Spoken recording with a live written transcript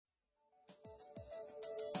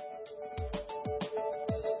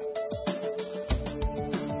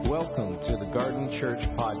to the Garden Church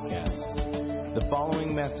podcast. The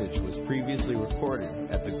following message was previously recorded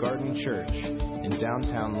at the Garden Church in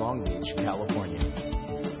downtown Long Beach, California.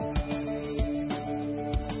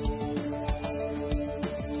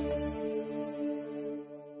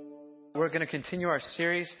 We're going to continue our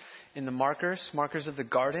series in the markers of the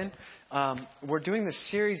garden. We're doing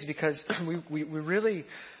this series because we really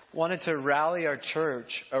wanted to rally our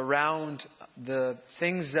church around the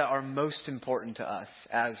things that are most important to us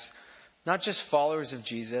as not just followers of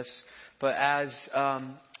Jesus, but as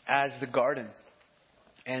the garden.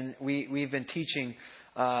 And we've been teaching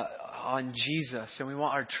on Jesus, and we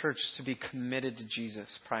want our church to be committed to Jesus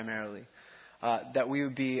primarily. That we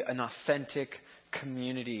would be an authentic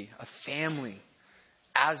community, a family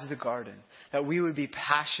as the garden. That we would be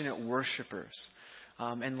passionate worshipers.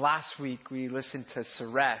 And last week we listened to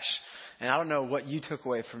Suresh. And I don't know what you took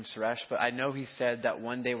away from Suresh, but I know he said that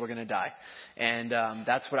one day we're going to die. And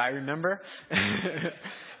that's what I remember.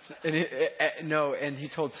 And he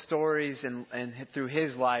told stories and through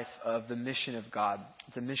his life of the mission of God.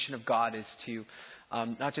 The mission of God is to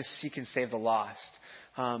not just seek and save the lost,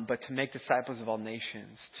 but to make disciples of all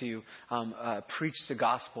nations, to preach the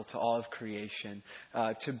gospel to all of creation,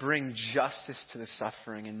 to bring justice to the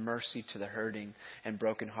suffering and mercy to the hurting and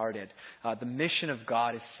brokenhearted. The mission of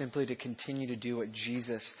God is simply to continue to do what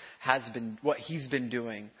Jesus has been, what he's been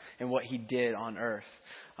doing and what he did on earth.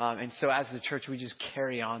 And so as the church, we just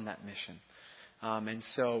carry on that mission. And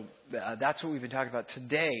so that's what we've been talking about.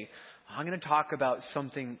 Today, I'm going to talk about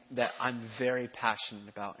something that I'm very passionate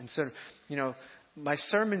about. And so, my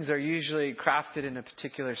sermons are usually crafted in a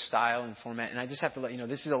particular style and format, and I just have to let you know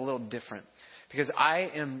this is a little different because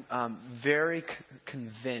I am very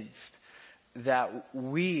convinced that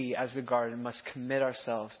we as the garden must commit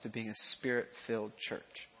ourselves to being a spirit-filled church.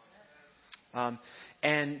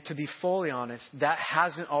 And to be fully honest, that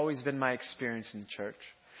hasn't always been my experience in the church.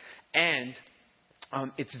 And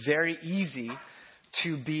it's very easy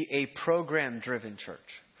to be a program-driven church,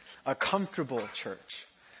 a comfortable church.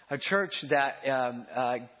 A church that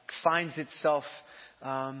finds itself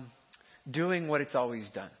doing what it's always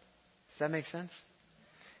done. Does that make sense?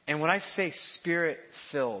 And when I say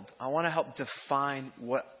spirit-filled, I want to help define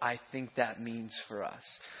what I think that means for us.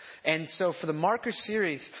 And so for the Marker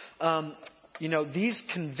series, these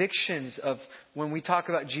convictions of when we talk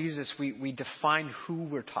about Jesus, we define who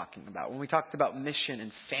we're talking about. When we talked about mission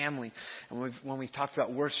and family, and when we've talked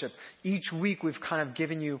about worship, each week we've kind of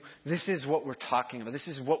given you, this is what we're talking about. This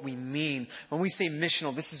is what we mean. When we say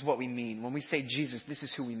missional, this is what we mean. When we say Jesus, this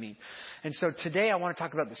is who we mean. And so today I want to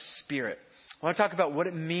talk about the Spirit. I want to talk about what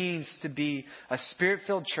it means to be a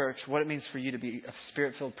Spirit-filled church, what it means for you to be a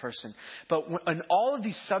Spirit-filled person. But in all of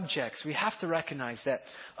these subjects, we have to recognize that,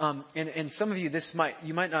 and some of you,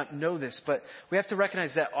 you might not know this, but we have to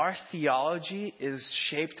recognize that our theology is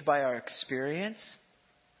shaped by our experience,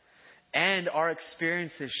 and our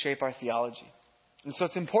experiences shape our theology. And so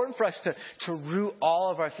it's important for us to root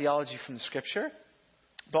all of our theology from the Scripture,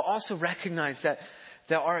 but also recognize that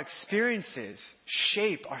our experiences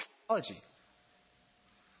shape our theology.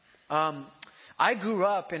 I grew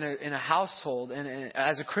up in a household and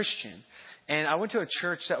as a Christian, and I went to a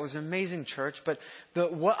church that was an amazing church. But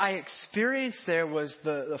what I experienced there was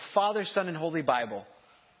the Father, Son, and Holy Bible,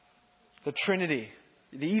 the Trinity,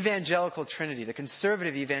 the evangelical Trinity, the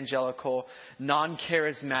conservative evangelical,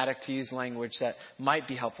 non-charismatic, to use language that might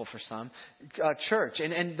be helpful for some, church.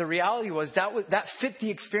 And the reality was that fit the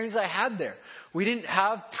experience I had there. We didn't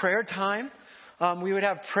have prayer time. We would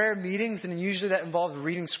have prayer meetings, and usually that involved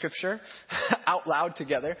reading scripture out loud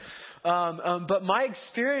together. But my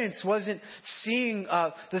experience wasn't seeing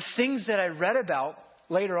the things that I read about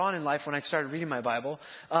later on in life when I started reading my Bible.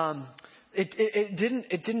 It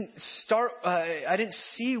didn't start. I didn't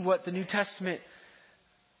see what the New Testament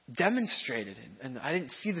demonstrated, and I didn't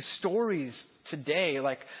see the stories today.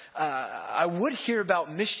 Like I would hear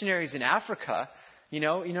about missionaries in Africa. I'm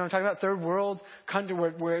talking about third world country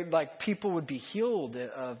where like people would be healed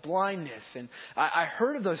of blindness. And I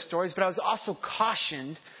heard of those stories, but I was also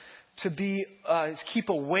cautioned to keep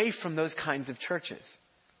away from those kinds of churches.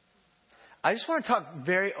 I just want to talk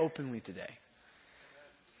very openly today,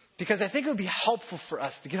 because I think it would be helpful for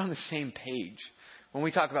us to get on the same page when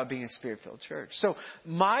we talk about being a Spirit-filled church. So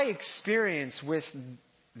my experience with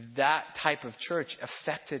that type of church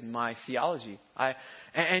affected my theology.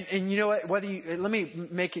 And you know what? Let me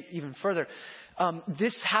make it even further.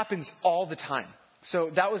 This happens all the time.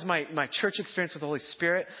 So that was my church experience with the Holy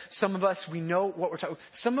Spirit. Some of us, we know what we're talking about.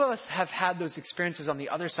 Some of us have had those experiences on the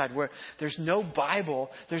other side where there's no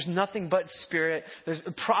Bible, there's nothing but Spirit. There's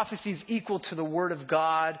prophecies equal to the Word of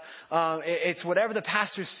God. It's whatever the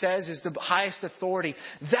pastor says is the highest authority.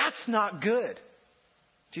 That's not good.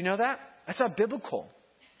 Do you know that? That's not biblical.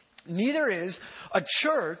 Neither is a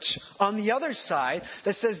church on the other side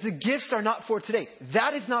that says the gifts are not for today.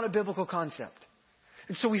 That is not a biblical concept.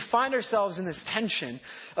 And so we find ourselves in this tension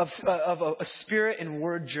of a spirit and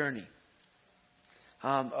word journey,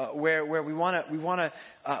 where we want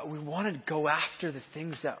to go after the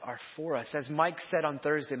things that are for us. As Mike said on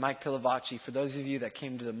Thursday, Mike Pilavacci, for those of you that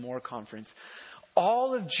came to the Moore conference,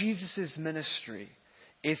 all of Jesus' ministry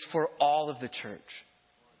is for all of the church.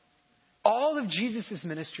 All of Jesus'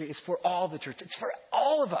 ministry is for all the church. It's for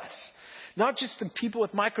all of us. Not just the people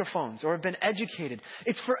with microphones or have been educated.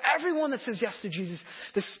 It's for everyone that says yes to Jesus.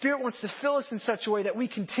 The Spirit wants to fill us in such a way that we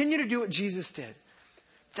continue to do what Jesus did.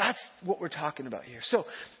 That's what we're talking about here. So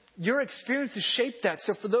your experiences shape that.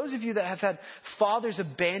 So for those of you that have had fathers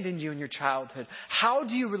abandon you in your childhood, how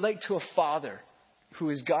do you relate to a father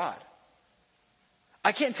who is God?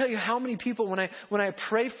 I can't tell you how many people when I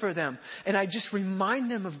pray for them and I just remind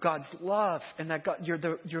them of God's love and that God,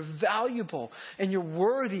 you're valuable and you're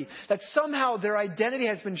worthy, that somehow their identity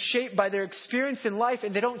has been shaped by their experience in life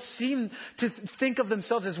and they don't seem to think of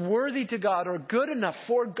themselves as worthy to God or good enough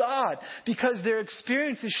for God because their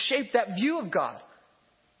experiences shape that view of God.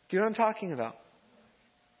 Do you know what I'm talking about?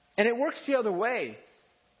 And it works the other way.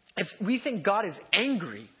 If we think God is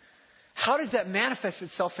angry, how does that manifest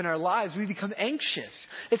itself in our lives? We become anxious.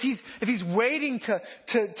 If he's waiting to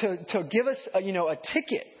give us a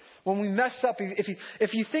ticket when we mess up,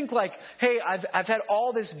 if you think like, hey, I've had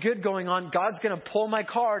all this good going on, God's going to pull my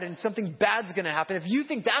card and something bad's going to happen. If you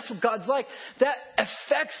think that's what God's like, that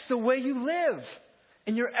affects the way you live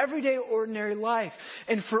in your everyday, ordinary life.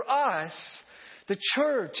 And for us, the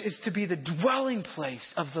church is to be the dwelling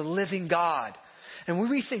place of the living God. And when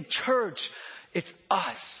we say church, it's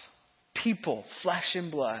us. People, flesh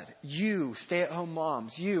and blood, you stay-at-home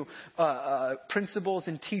moms, you principals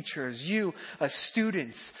and teachers, you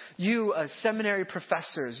students, you seminary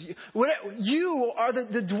professors. You are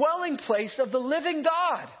the dwelling place of the living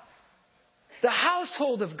God, the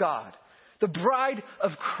household of God, the bride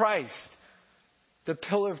of Christ, the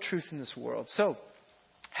pillar of truth in this world. So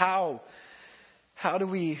how do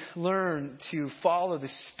we learn to follow the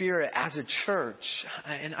Spirit as a church?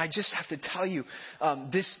 And I just have to tell you,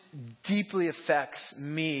 this deeply affects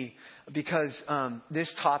me because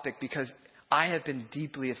this topic, because I have been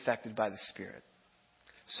deeply affected by the Spirit.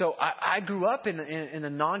 So I grew up in a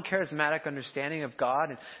non-charismatic understanding of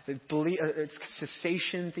God, and it's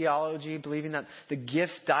cessation theology, believing that the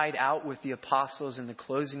gifts died out with the apostles and the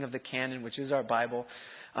closing of the canon, which is our Bible,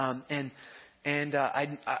 And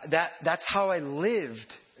that's how I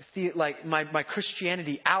lived, like my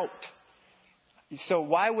Christianity out. So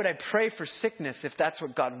why would I pray for sickness if that's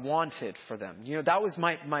what God wanted for them? That was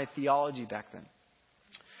my theology back then.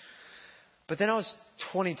 But then I was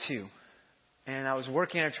 22, and I was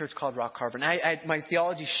working at a church called Rock Harbor. And my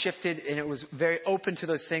theology shifted, and it was very open to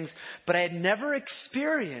those things. But I had never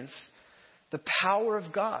experienced the power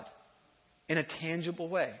of God in a tangible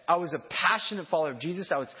way. I was a passionate follower of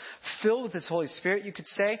Jesus. I was filled with His Holy Spirit, you could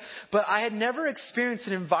say. But I had never experienced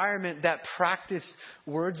an environment that practiced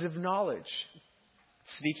words of knowledge,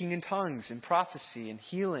 speaking in tongues and prophecy and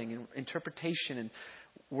healing and interpretation and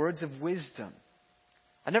words of wisdom.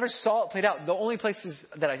 I never saw it played out. The only places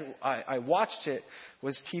that I watched it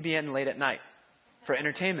was TBN late at night for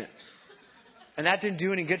entertainment. And that didn't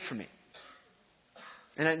do any good for me.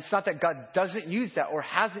 And it's not that God doesn't use that or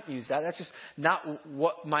hasn't used that. That's just not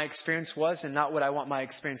what my experience was and not what I want my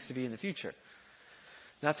experience to be in the future.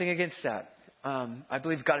 Nothing against that. I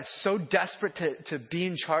believe God is so desperate to be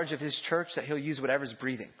in charge of His church that He'll use whatever's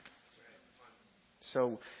breathing.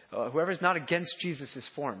 So whoever's not against Jesus is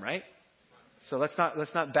for Him, right? So let's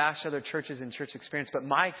not bash other churches and church experience. But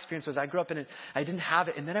my experience was I grew up in it. I didn't have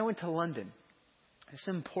it. And then I went to London. It's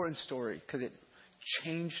an important story because it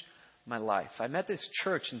changed my life. I met this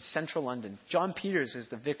church in central London. John Peters is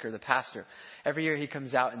the vicar, the pastor. Every year he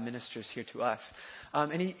comes out and ministers here to us.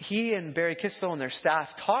 And he and Barry Kistel and their staff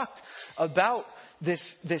talked about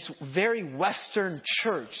this very Western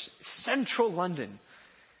church, central London,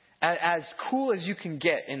 as cool as you can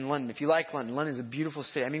get in London. If you like London, London is a beautiful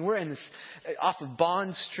city. I mean, we're in this off of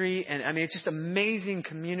Bond Street, and I mean, it's just amazing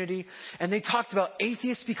community. And they talked about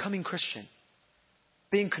atheists becoming Christian,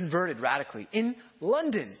 being converted radically in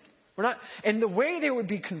London. And the way they would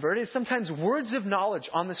be converted is sometimes words of knowledge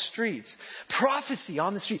on the streets, prophecy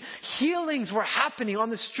on the street, healings were happening on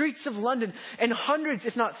the streets of London, and hundreds,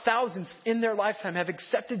 if not thousands, in their lifetime have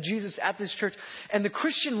accepted Jesus at this church. And the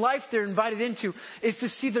Christian life they're invited into is to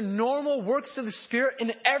see the normal works of the Spirit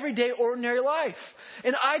in everyday, ordinary life.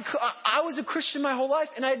 And I was a Christian my whole life,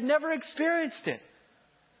 and I had never experienced it.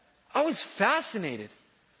 I was fascinated.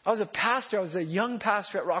 I was a pastor. I was a young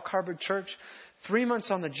pastor at Rock Harbor Church, 3 months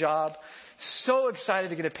on the job, so excited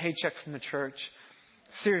to get a paycheck from the church.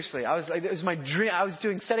 Seriously, it was my dream. I was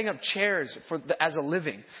setting up chairs as a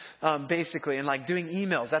living, basically, and like doing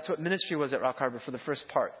emails. That's what ministry was at Rock Harbor for the first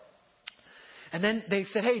part. And then they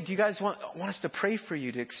said, hey, do you guys want us to pray for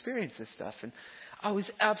you to experience this stuff? And I was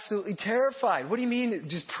absolutely terrified. What do you mean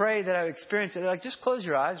just pray that I would experience it? They're like, just close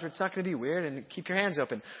your eyes, or it's not going to be weird, and keep your hands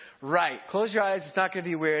open. Right. Close your eyes. It's not going to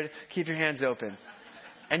be weird. Keep your hands open.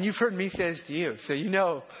 And you've heard me say this to you, so you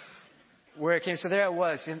know where it came. So there I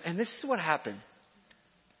was. And this is what happened.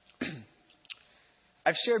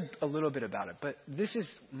 I've shared a little bit about it, but this is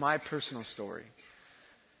my personal story.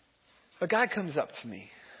 A guy comes up to me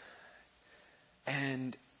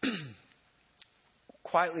and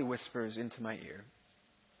quietly whispers into my ear,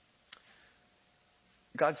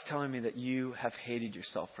 God's telling me that you have hated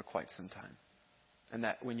yourself for quite some time. And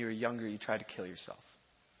that when you were younger, you tried to kill yourself.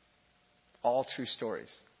 All true stories.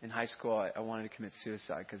 In high school, I wanted to commit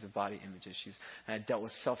suicide because of body image issues. And I dealt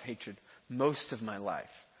with self-hatred most of my life.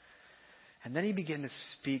 And then he began to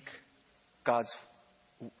speak God's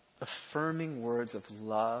affirming words of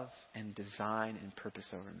love and design and purpose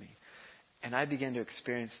over me. And I began to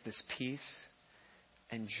experience this peace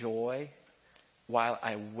and joy while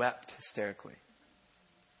I wept hysterically.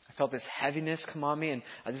 I felt this heaviness come on me, and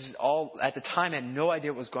this is all, at the time, I had no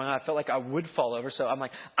idea what was going on. I felt like I would fall over, so I'm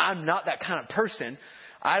like, I'm not that kind of person.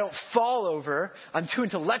 I don't fall over. I'm too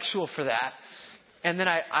intellectual for that. And then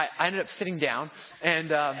I ended up sitting down,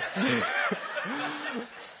 and I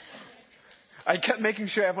kept making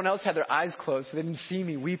sure everyone else had their eyes closed so they didn't see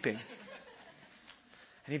me weeping.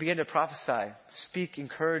 And he began to prophesy, speak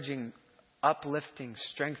encouraging, uplifting,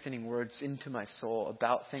 strengthening words into my soul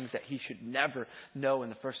about things that he should never know in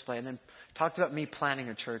the first place. And then talked about me planning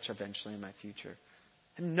a church eventually in my future.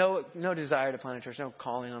 And no desire to plant a church, no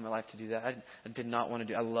calling on my life to do that. I did not want to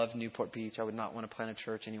do. I love Newport Beach. I would not want to plant a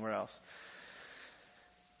church anywhere else.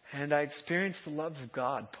 And I experienced the love of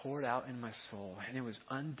God poured out in my soul, and it was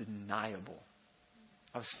undeniable.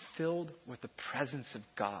 I was filled with the presence of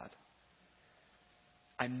God.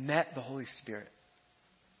 I met the Holy Spirit.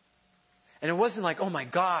 And it wasn't like, oh my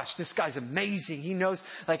gosh, this guy's amazing. He knows,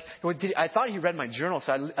 like, I thought he read my journal.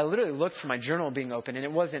 So I literally looked for my journal being open, and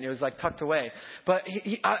it wasn't. It was like tucked away. But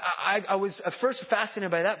I was at first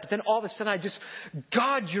fascinated by that. But then all of a sudden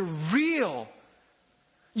God, you're real.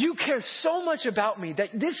 You care so much about me that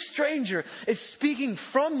this stranger is speaking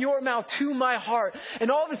from your mouth to my heart. And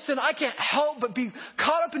all of a sudden I can't help but be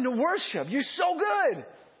caught up into worship. You're so good.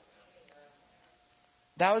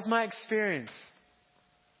 That was my experience.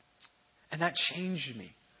 And that changed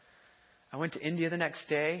me. I went to India the next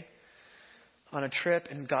day on a trip,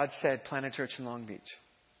 and God said, plant a church in Long Beach.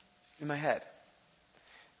 In my head.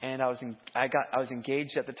 And I was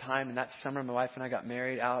engaged at the time, and that summer my wife and I got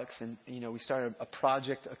married, Alex, and we started a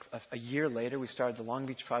project. A year later, we started the Long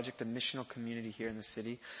Beach Project, a missional community here in the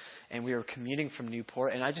city, and we were commuting from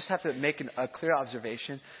Newport. And I just have to make a clear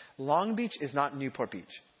observation: Long Beach is not Newport Beach.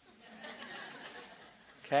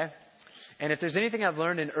 Okay, and if there's anything I've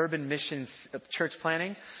learned in urban missions church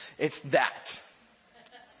planning, it's that.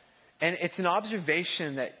 And it's an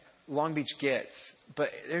observation that Long Beach gets, but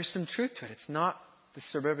there's some truth to it. It's not the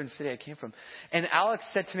suburban city I came from. And Alex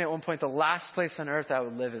said to me at one point, the last place on earth I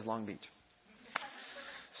would live is Long Beach.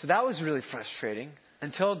 So that was really frustrating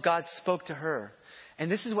until God spoke to her. And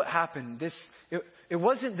this is what happened. It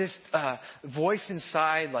wasn't this voice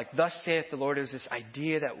inside, like, thus saith the Lord. It was this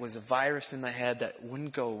idea that was a virus in my head that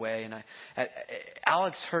wouldn't go away. And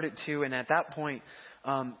Alex heard it too. And at that point,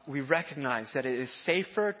 we recognized that it is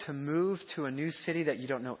safer to move to a new city that you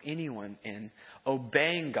don't know anyone in,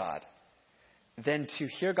 obeying God, than to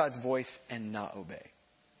hear God's voice and not obey.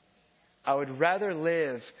 I would rather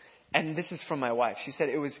live, and this is from my wife. She said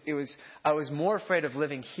I was more afraid of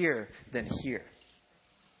living here than here.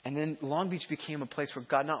 And then Long Beach became a place where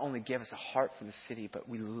God not only gave us a heart for the city, but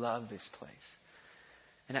we love this place.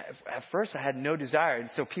 And at first I had no desire. And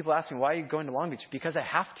so people ask me, why are you going to Long Beach? Because I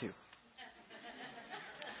have to.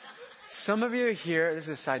 Some of you are here, this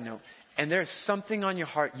is a side note, and there's something on your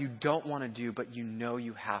heart you don't want to do, but you know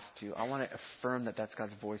you have to. I want to affirm that that's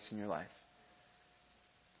God's voice in your life.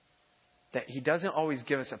 that He doesn't always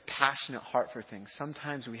give us a passionate heart for things.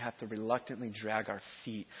 Sometimes we have to reluctantly drag our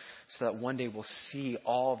feet so that one day we'll see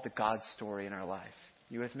all of the God story in our life.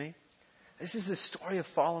 You with me? This is the story of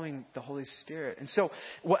following the Holy Spirit. And so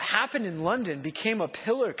what happened in London became a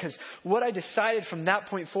pillar, because what I decided from that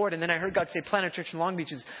point forward, and then I heard God say plant a church in Long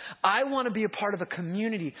Beach, is I want to be a part of a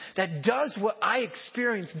community that does what I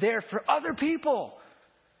experienced there for other people.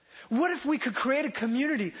 What if we could create a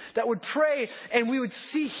community that would pray and we would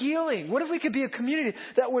see healing? What if we could be a community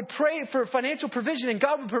that would pray for financial provision and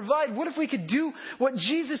God would provide? What if we could do what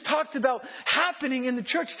Jesus talked about happening in the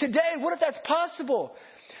church today? What if that's possible?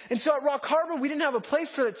 And so at Rock Harbor, we didn't have a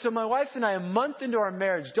place for that. So my wife and I, a month into our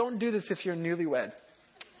marriage, don't do this if you're newlywed,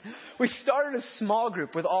 we started a small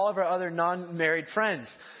group with all of our other non-married friends.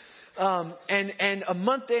 And a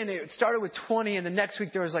month in, it started with 20, and the next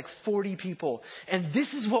week there was like 40 people. And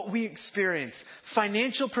this is what we experienced.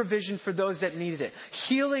 Financial provision for those that needed it.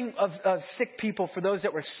 Healing of sick people for those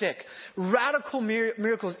that were sick. Radical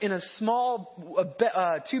miracles in a small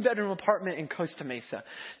 2-bedroom apartment in Costa Mesa.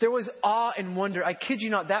 There was awe and wonder. I kid you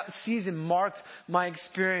not, that season marked my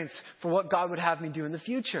experience for what God would have me do in the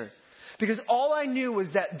future. Because all I knew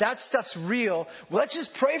was that stuff's real. Let's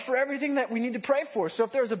just pray for everything that we need to pray for. So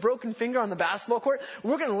if there's a broken finger on the basketball court,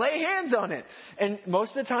 we're going to lay hands on it. And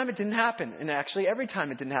most of the time it didn't happen. And actually every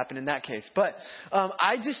time it didn't happen in that case. But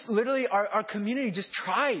I just literally, our community just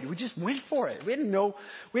tried. We just went for it. We had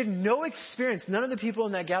no experience. None of the people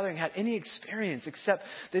in that gathering had any experience except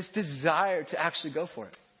this desire to actually go for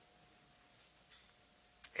it.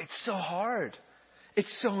 It's so hard.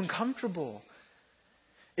 It's so uncomfortable.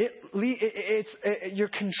 Your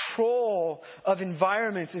control of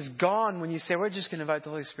environments is gone when you say, we're just going to invite the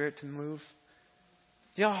Holy Spirit to move.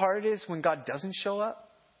 Do you know how hard it is when God doesn't show up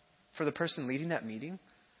for the person leading that meeting?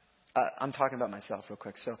 I'm talking about myself real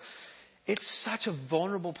quick. So it's such a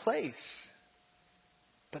vulnerable place.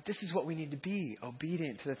 But this is what we need to be,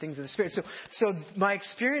 obedient to the things of the Spirit. So my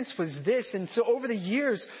experience was this. And so over the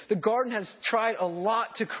years, the garden has tried a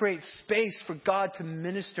lot to create space for God to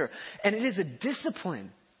minister. And it is a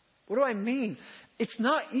discipline. What do I mean? It's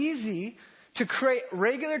not easy to create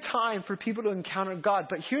regular time for people to encounter God.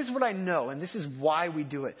 But here's what I know, and this is why we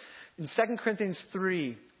do it. In 2 Corinthians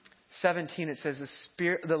 3:17, it says,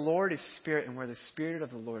 the Lord is Spirit, and where the Spirit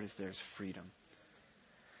of the Lord is, there's freedom.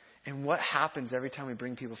 And what happens every time we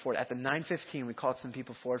bring people forward? At the 9:15, we called some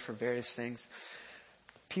people forward for various things.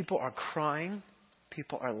 People are crying.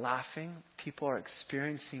 People are laughing. People are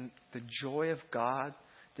experiencing the joy of God.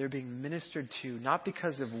 They're being ministered to, not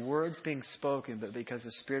because of words being spoken, but because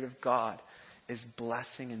the Spirit of God is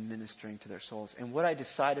blessing and ministering to their souls. And what I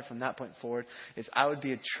decided from that point forward is I would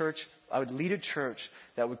lead a church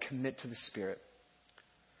that would commit to the Spirit.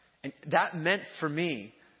 And that meant for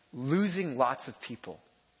me losing lots of people.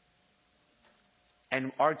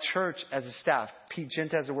 And our church as a staff, Pete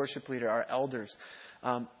Genta as a worship leader, our elders,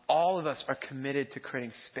 all of us are committed to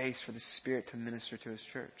creating space for the Spirit to minister to His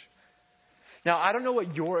church. Now, I don't know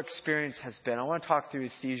what your experience has been. I want to talk through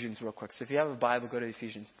Ephesians real quick. So if you have a Bible, go to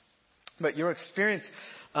Ephesians. But your experience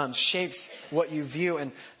shapes what you view.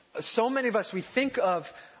 And so many of us, we think of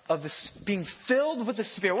this being filled with the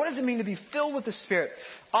Spirit. What does it mean to be filled with the Spirit?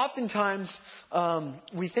 Oftentimes,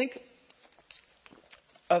 we think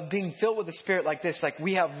of being filled with the Spirit like this. Like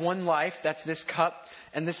we have one life, that's this cup,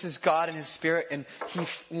 and this is God and His Spirit. And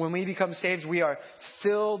when we become saved, we are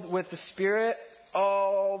filled with the Spirit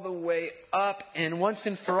all the way up. And once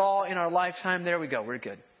and for all in our lifetime, there we go. We're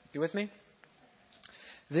good. You with me?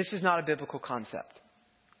 This is not a biblical concept.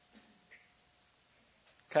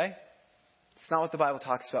 Okay? It's not what the Bible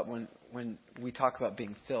talks about when we talk about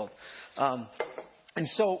being filled. And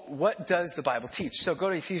so what does the Bible teach? So go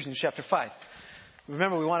to Ephesians chapter 5.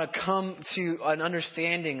 Remember, we want to come to an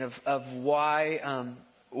understanding of why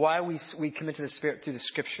we commit to the Spirit through the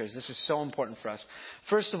Scriptures. This is so important for us.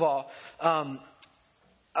 First of all,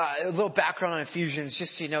 a little background on Ephesians,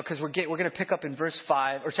 just so you know, because we're going to pick up in verse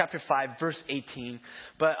 5 or chapter 5, verse 18.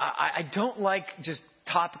 But I don't like just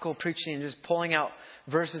topical preaching and just pulling out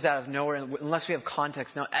verses out of nowhere unless we have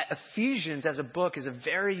context. Now, Ephesians as a book is a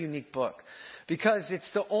very unique book because it's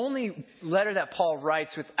the only letter that Paul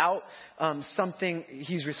writes without something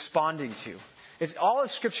he's responding to. It's all of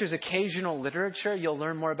Scripture's occasional literature. You'll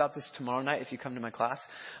learn more about this tomorrow night if you come to my class.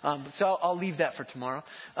 So I'll leave that for tomorrow.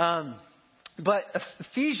 But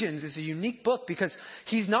Ephesians is a unique book because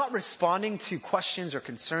he's not responding to questions or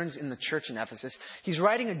concerns in the church in Ephesus. He's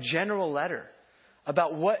writing a general letter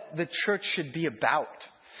about what the church should be about.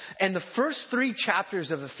 And the first 3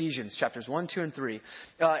 chapters of Ephesians, chapters 1, 2, and 3,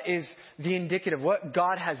 is the indicative, what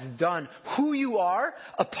God has done, who you are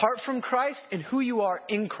apart from Christ and who you are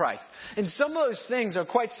in Christ. And some of those things are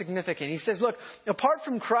quite significant. He says, look, apart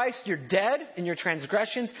from Christ, you're dead in your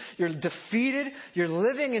transgressions, you're defeated, you're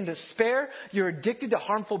living in despair, you're addicted to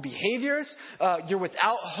harmful behaviors, you're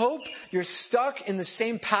without hope, you're stuck in the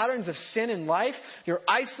same patterns of sin in life, you're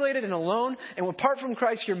isolated and alone, and apart from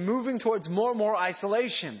Christ, you're moving towards more and more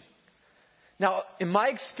isolation. Now, in my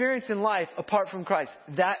experience in life, apart from Christ,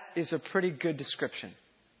 that is a pretty good description.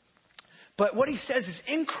 But what he says is,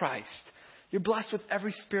 in Christ, you're blessed with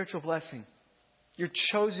every spiritual blessing. You're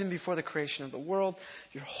chosen before the creation of the world.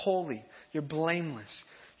 You're holy. You're blameless.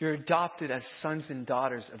 You're adopted as sons and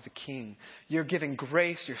daughters of the King. You're given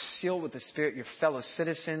grace. You're sealed with the Spirit. You're fellow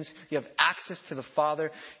citizens. You have access to the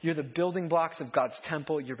Father. You're the building blocks of God's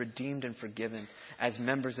temple. You're redeemed and forgiven as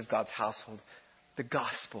members of God's household. The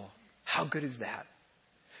gospel. How good is that?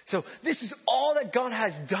 So this is all that God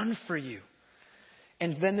has done for you.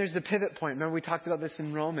 And then there's the pivot point. Remember, we talked about this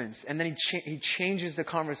in Romans. And then he changes the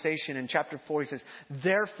conversation in chapter 4. He says,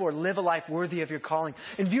 therefore, live a life worthy of your calling.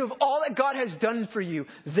 In view of all that God has done for you,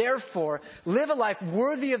 therefore, live a life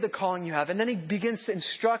worthy of the calling you have. And then he begins to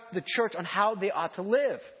instruct the church on how they ought to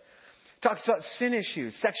live. Talks about sin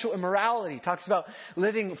issues, sexual immorality. Talks about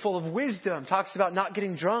living full of wisdom. Talks about not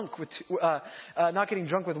getting drunk with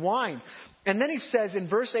wine. And then he says in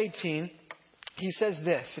verse 18... he says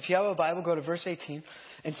this. If you have a Bible, go to verse 18.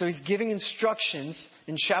 And so he's giving instructions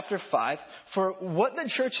in chapter 5 for what the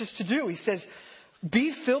church is to do. He says,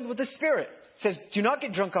 be filled with the Spirit. It says, do not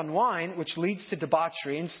get drunk on wine, which leads to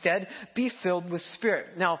debauchery. Instead, be filled with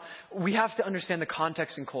Spirit. Now, we have to understand the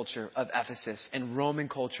context and culture of Ephesus and Roman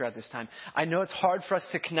culture at this time. I know it's hard for us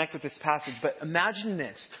to connect with this passage, but imagine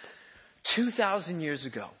this. 2,000 years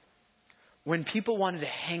ago, when people wanted to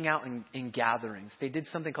hang out in gatherings, they did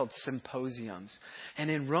something called symposiums. And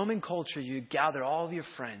in Roman culture, you'd gather all of your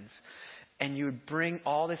friends and you would bring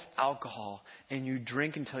all this alcohol and you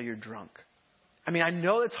drink until you're drunk. I mean, I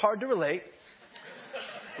know it's hard to relate.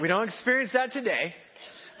 We don't experience that today.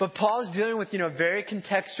 But Paul is dealing with, a very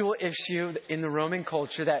contextual issue in the Roman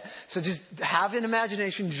culture so just have an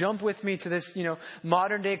imagination, jump with me to this,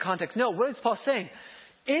 modern day context. No, what is Paul saying?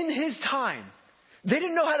 In his time, they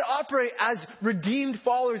didn't know how to operate as redeemed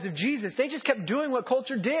followers of Jesus. They just kept doing what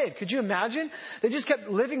culture did. Could you imagine? They just kept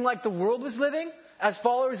living like the world was living as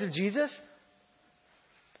followers of Jesus.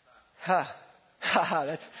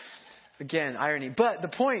 That's, again, irony. But the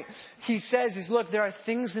point he says is, look, there are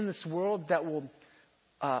things in this world that will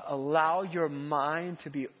allow your mind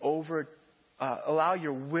to be allow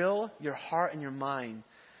your will, your heart, and your mind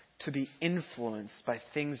to be influenced by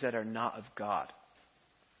things that are not of God.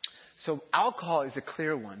 So alcohol is a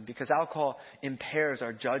clear one because alcohol impairs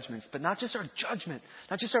our judgments, but not just our judgment,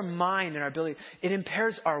 not just our mind and our ability. It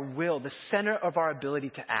impairs our will, the center of our ability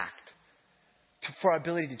to act, for our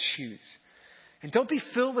ability to choose. And don't be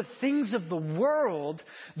filled with things of the world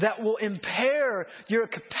that will impair your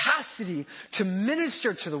capacity to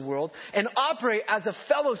minister to the world and operate as a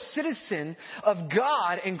fellow citizen of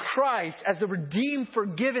God and Christ, as a redeemed,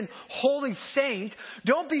 forgiven, holy saint.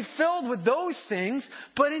 Don't be filled with those things,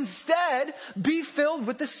 but instead be filled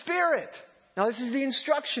with the Spirit. Now, this is the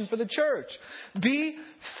instruction for the church. Be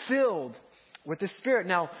filled with the Spirit.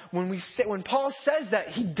 Now, when Paul says that,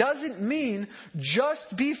 he doesn't mean just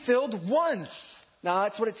be filled once. Now,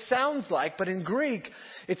 that's what it sounds like, but in Greek,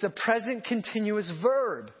 it's a present continuous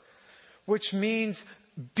verb, which means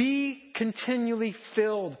be continually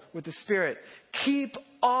filled with the Spirit. Keep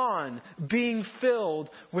on being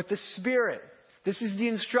filled with the Spirit. This is the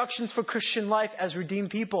instructions for Christian life as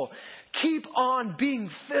redeemed people. Keep on being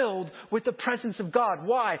filled with the presence of God.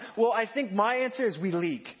 Why? Well, I think my answer is we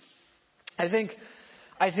leak. I think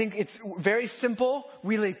it's very simple.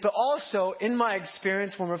 We leak. But also, in my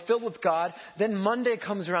experience, when we're filled with God, then Monday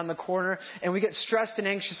comes around the corner and we get stressed and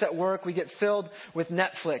anxious at work. We get filled with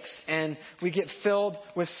Netflix and we get filled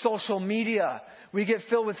with social media. We get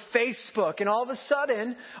filled with Facebook. And all of a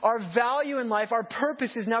sudden, our value in life, our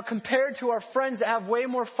purpose is now compared to our friends that have way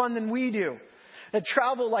more fun than we do, that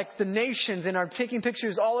travel like the nations and are taking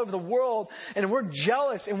pictures all over the world, and we're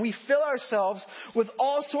jealous and we fill ourselves with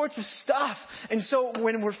all sorts of stuff. And so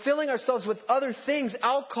when we're filling ourselves with other things,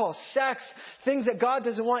 alcohol, sex, things that God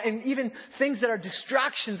doesn't want, and even things that are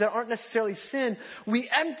distractions that aren't necessarily sin, we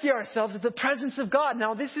empty ourselves of the presence of God.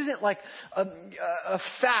 Now, this isn't like a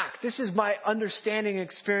fact. This is my understanding and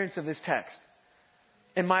experience of this text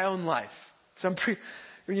in my own life. So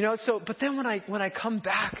but then when I come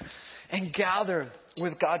back and gather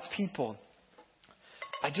with God's people,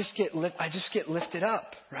 I just get lifted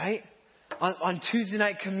up, right? On Tuesday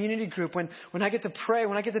night community group, when I get to pray,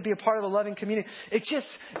 when I get to be a part of the loving community,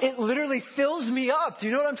 it literally fills me up. Do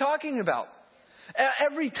you know what I'm talking about?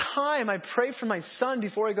 Every time I pray for my son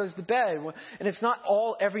before he goes to bed, and it's not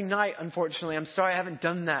all every night, unfortunately. I'm sorry I haven't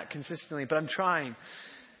done that consistently, but I'm trying.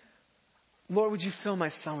 Lord, would you fill my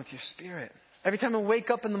son with your Spirit? Every time I wake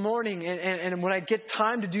up in the morning and when I get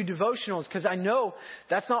time to do devotionals, because I know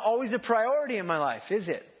that's not always a priority in my life, is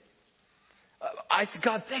it? I say,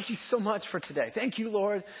 God, thank you so much for today. Thank you,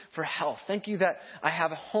 Lord, for health. Thank you that I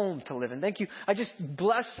have a home to live in. Thank you. I just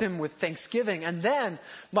bless him with thanksgiving. And then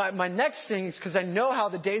my next thing is, because I know how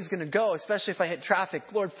the day's going to go, especially if I hit traffic,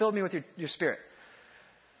 Lord, fill me with your Spirit.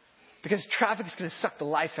 Because traffic is going to suck the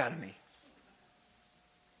life out of me.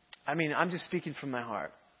 I mean, I'm just speaking from my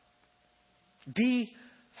heart. Be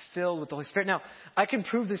filled with the Holy Spirit. Now, I can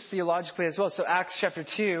prove this theologically as well. So Acts chapter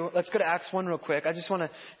 2, let's go to Acts 1 real quick. I just want to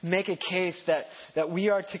make a case that we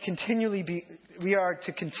are to continue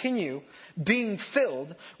being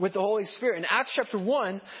filled with the Holy Spirit. In Acts chapter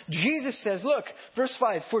 1, Jesus says, look, verse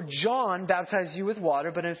 5, for John baptized you with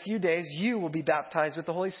water, but in a few days you will be baptized with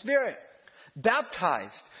the Holy Spirit.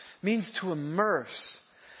 Baptized means to immerse.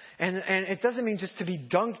 And it doesn't mean just to be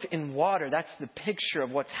dunked in water. That's the picture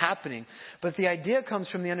of what's happening. But the idea comes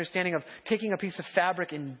from the understanding of taking a piece of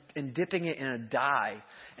fabric and dipping it in a dye.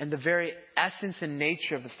 And the very essence and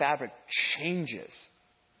nature of the fabric changes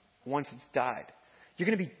once it's dyed. You're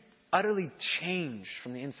going to be utterly changed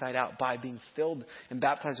from the inside out by being filled and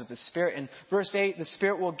baptized with the Spirit. In verse 8, the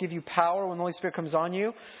Spirit will give you power when the Holy Spirit comes on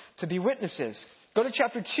you to be witnesses. Go to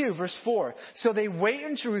chapter 2, verse 4. So they wait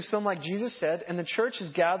in Jerusalem, like Jesus said, and the church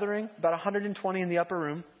is gathering, about 120 in the upper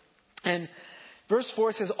room. And verse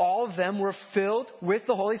 4 says, all of them were filled with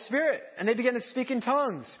the Holy Spirit. And they began to speak in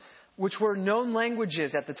tongues, which were known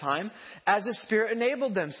languages at the time, as the Spirit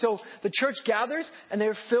enabled them. So the church gathers, and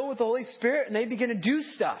they're filled with the Holy Spirit, and they begin to do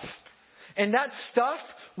stuff. And that stuff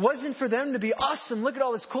wasn't for them to be awesome. Look at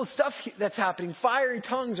all this cool stuff that's happening. Fiery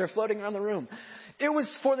tongues are floating around the room. It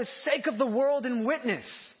was for the sake of the world and witness.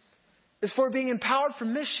 It's for being empowered for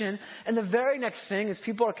mission. And the very next thing is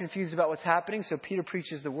people are confused about what's happening. So Peter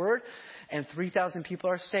preaches the word and 3,000 people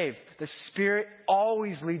are saved. The Spirit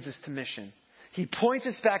always leads us to mission. He points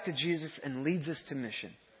us back to Jesus and leads us to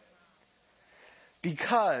mission.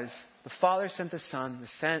 Because the Father sent the Son,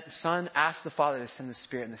 the Son asked the Father to send the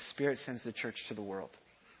Spirit, and the Spirit sends the church to the world.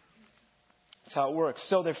 That's how it works.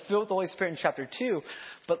 So they're filled with the Holy Spirit in chapter 2.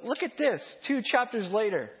 But look at this. 2 chapters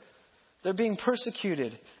later, they're being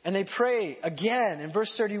persecuted. And they pray again in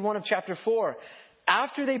verse 31 of chapter 4.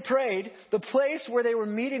 After they prayed, the place where they were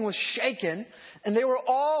meeting was shaken. And they were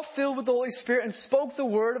all filled with the Holy Spirit and spoke the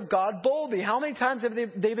word of God boldly. How many times have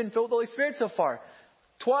they been filled with the Holy Spirit so far?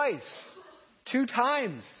 Twice. 2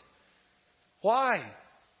 times. Why?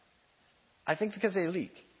 I think because they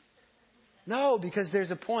leak. No, because there's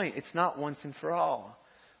a point. It's not once and for all.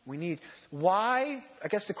 Why? I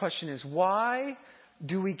guess the question is, why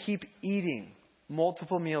do we keep eating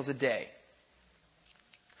multiple meals a day?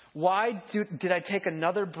 Why did I take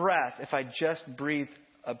another breath if I just breathe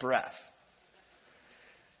a breath?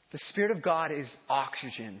 The Spirit of God is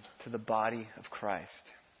oxygen to the body of Christ.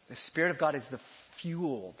 The Spirit of God is the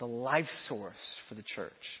fuel, the life source for the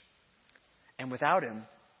church. And without Him,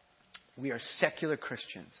 we are secular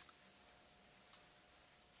Christians.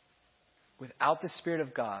 Without the Spirit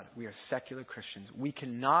of God, we are secular Christians. We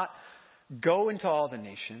cannot go into all the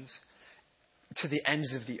nations, to the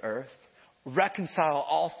ends of the earth, reconcile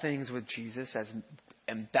all things with Jesus as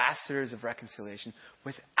ambassadors of reconciliation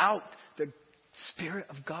without the Spirit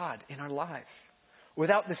of God in our lives.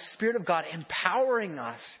 Without the Spirit of God empowering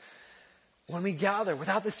us when we gather.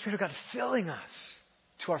 Without the Spirit of God filling us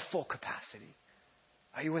to our full capacity.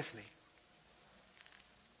 Are you with me?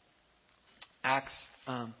 Acts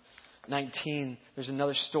 19, there's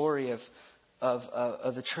another story of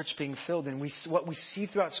the church being filled. And what we see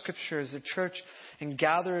throughout Scripture is the church and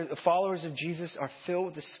the followers of Jesus are filled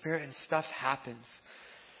with the Spirit and stuff happens.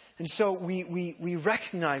 And so we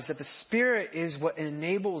recognize that the Spirit is what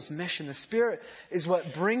enables mission. The Spirit is what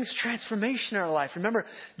brings transformation in our life. Remember,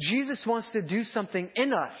 Jesus wants to do something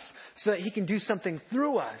in us so that He can do something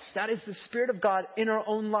through us. That is the Spirit of God in our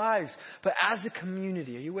own lives, but as a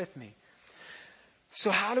community. Are you with me?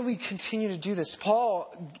 So how do we continue to do this?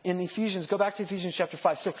 Paul in Ephesians, go back to Ephesians chapter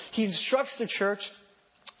 5. So he instructs the church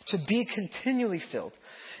to be continually filled.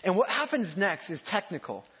 And what happens next is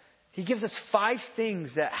technical. He gives us 5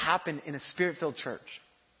 things that happen in a Spirit-filled church.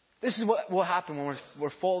 This is what will happen when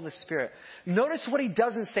we're full of the Spirit. Notice what he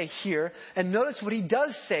doesn't say here, and notice what he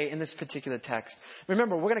does say in this particular text.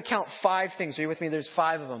 Remember, we're going to count 5 things. Are you with me? There's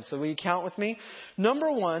 5 of them. So will you count with me?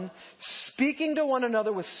 Number 1, speaking to one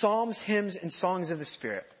another with psalms, hymns, and songs of the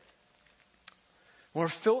Spirit. When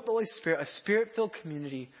we're filled with the Holy Spirit, a Spirit-filled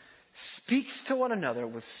community speaks to one another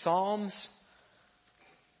with psalms,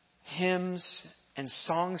 hymns, and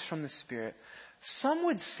songs from the Spirit. Some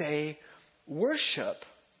would say worship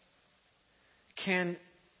can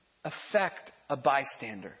affect a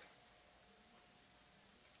bystander.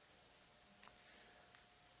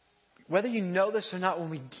 Whether you know this or not, when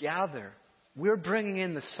we gather, we're bringing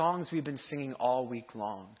in the songs we've been singing all week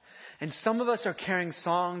long. And some of us are carrying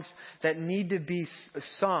songs that need to be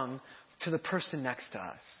sung to the person next to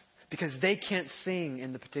us because they can't sing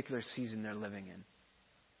in the particular season they're living in.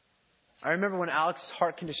 I remember when Alex's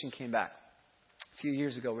heart condition came back a few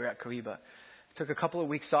years ago. We were at Cohiba. Took a couple of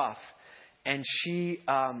weeks off. And she,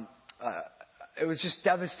 it was just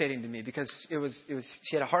devastating to me because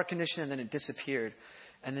she had a heart condition and then it disappeared.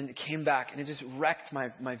 And then it came back and it just wrecked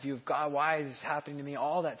my view of God. Why is this happening to me?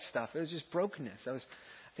 All that stuff. It was just brokenness. I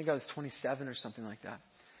think I was 27 or something like that.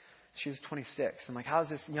 She was 26. I'm like, how's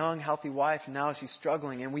this young, healthy wife? And now she's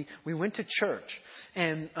struggling. And we went to church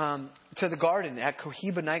and to the Garden at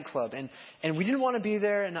Cohiba nightclub. And we didn't want to be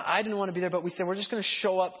there, and I didn't want to be there. But we said we're just going to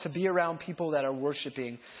show up to be around people that are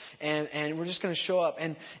worshiping, and we're just going to show up.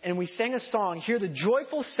 And we sang a song. Hear the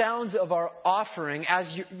joyful sounds of our offering as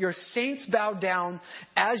your saints bow down,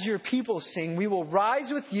 as your people sing. We will rise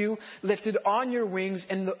with you, lifted on your wings,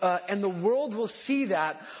 and the world will see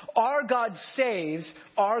that our God saves.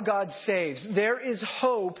 Our God saves. There is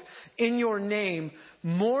hope in your name.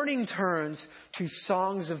 Mourning turns to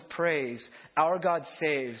songs of praise. Our God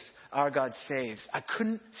saves. Our God saves. I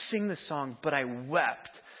couldn't sing the song, but I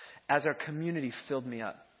wept as our community filled me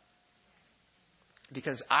up.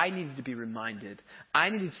 Because I needed to be reminded. I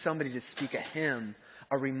needed somebody to speak a hymn,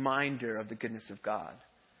 a reminder of the goodness of God.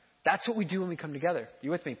 That's what we do when we come together.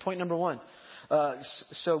 You with me? Point number 1.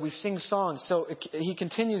 So we sing songs. So he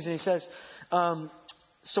continues and he says,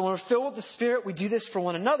 so when we're filled with the Spirit, we do this for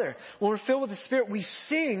one another. When we're filled with the Spirit, we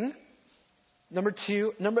sing. Number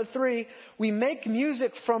 2. Number 3, we make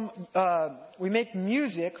music from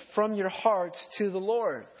your hearts to the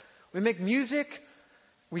Lord. We make music,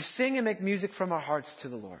 we sing and make music from our hearts to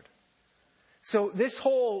the Lord. So this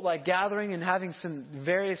whole gathering and having some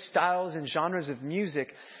various styles and genres of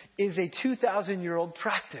music is a 2,000-year-old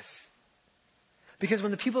practice. Because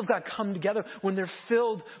when the people of God come together, when they're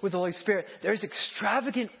filled with the Holy Spirit, there's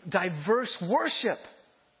extravagant, diverse worship.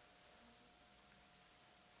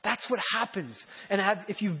 That's what happens. And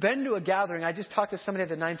if you've been to a gathering, I just talked to somebody at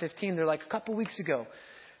the 9:15. They're like, a couple weeks ago,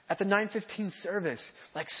 at the 9:15 service,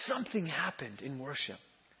 something happened in worship.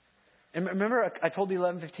 And remember, I told you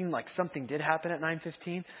 11:15, something did happen at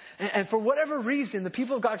 9:15. And for whatever reason, the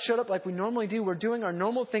people of God showed up like we normally do. We're doing our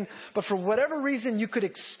normal thing. But for whatever reason, you could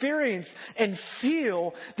experience and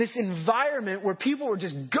feel this environment where people were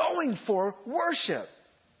just going for worship.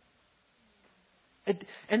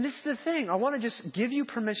 And this is the thing. I want to just give you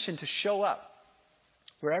permission to show up.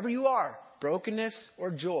 Wherever you are, brokenness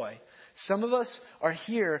or joy. Some of us are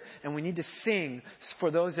here and we need to sing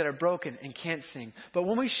for those that are broken and can't sing. But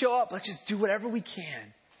when we show up, let's just do whatever we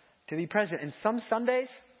can to be present. And some Sundays,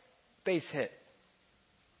 base hit.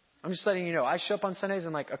 I'm just letting you know. I show up on Sundays and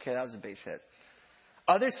I'm like, okay, that was a base hit.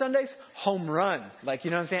 Other Sundays, home run.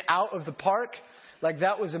 You know what I'm saying? Out of the park.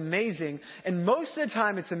 That was amazing. And most of the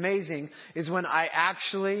time it's amazing is when I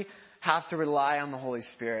actually have to rely on the Holy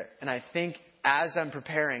Spirit. And I think as I'm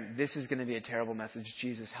preparing, this is going to be a terrible message.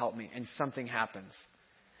 Jesus, help me. And something happens.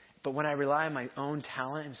 But when I rely on my own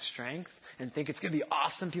talent and strength and think it's going to be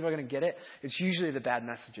awesome, people are going to get it, it's usually the bad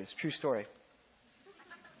messages. True story.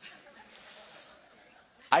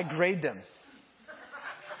 I grade them.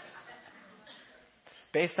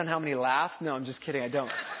 Based on how many laughs? No, I'm just kidding. I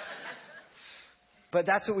don't. But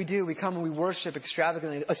that's what we do. We come and we worship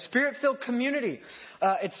extravagantly. A Spirit-filled community.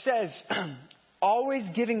 It says, always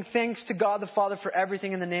giving thanks to God the Father for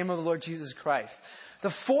everything in the name of the Lord Jesus Christ.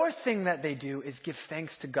 The 4th thing that they do is give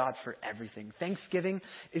thanks to God for everything. Thanksgiving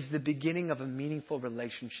is the beginning of a meaningful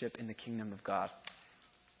relationship in the kingdom of God.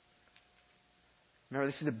 Remember,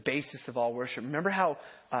 this is the basis of all worship. Remember how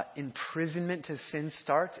imprisonment to sin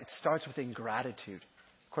starts? It starts with ingratitude,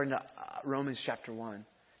 according to Romans chapter 1.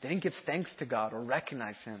 They didn't give thanks to God or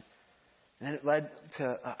recognize Him. And then it led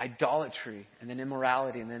to idolatry, and then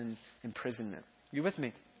immorality, and then imprisonment. You with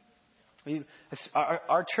me?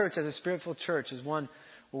 Our church, as a Spirit-filled church, is one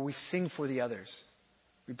where we sing for the others.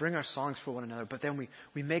 We bring our songs for one another, but then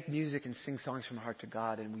we make music and sing songs from our heart to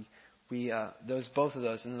God, and both of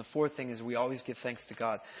those. And then the fourth thing is we always give thanks to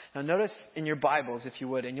God. Now notice in your Bibles, if you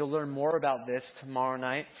would, and you'll learn more about this tomorrow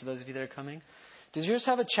night for those of you that are coming. Does yours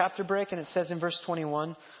have a chapter break? And it says in verse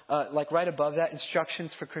 21, like right above that,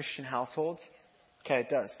 instructions for Christian households. Okay, it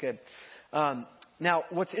does. Good. Now,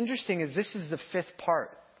 what's interesting is this is the fifth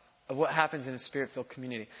part of what happens in a Spirit-filled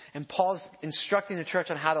community. And Paul's instructing the church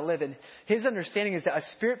on how to live. And his understanding is that a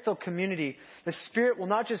Spirit-filled community, the Spirit will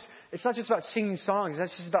it's not just about singing songs. It's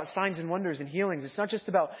not just about signs and wonders and healings. It's not just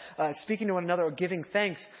about speaking to one another or giving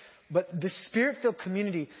thanks. But the Spirit-filled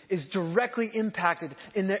community is directly impacted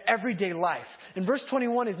in their everyday life. And verse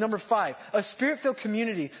 21 is number 5. A Spirit-filled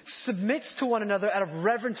community submits to one another out of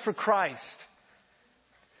reverence for Christ.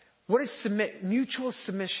 What is submit? Mutual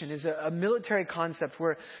submission is a military concept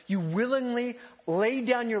where you willingly lay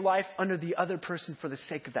down your life under the other person for the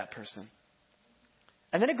sake of that person.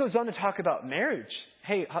 And then it goes on to talk about marriage.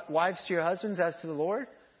 Hey, wives to your husbands as to the Lord.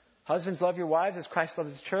 Husbands, love your wives as Christ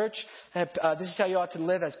loves the church. This is how you ought to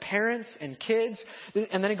live as parents and kids.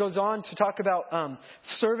 And then it goes on to talk about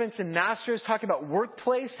servants and masters, talk about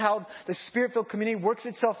workplace, how the Spirit-filled community works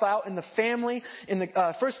itself out in the family,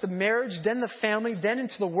 first the marriage, then the family, then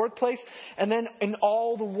into the workplace, and then in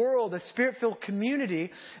all the world, the Spirit-filled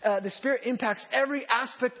community. The Spirit impacts every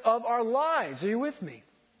aspect of our lives. Are you with me?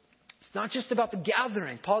 It's not just about the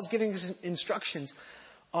gathering. Paul's giving us instructions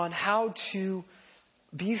on how to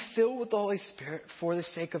be filled with the Holy Spirit for the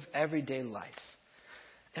sake of everyday life.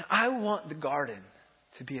 And I want the garden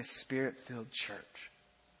to be a Spirit-filled church.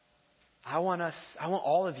 I want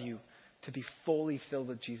all of you to be fully filled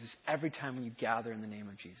with Jesus every time you gather in the name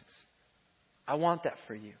of Jesus. I want that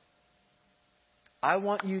for you. I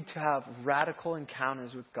want you to have radical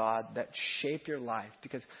encounters with God that shape your life,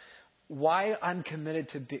 because why I'm committed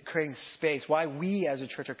to creating space, why we as a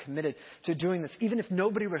church are committed to doing this, even if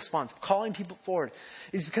nobody responds, calling people forward,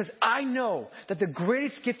 is because I know that the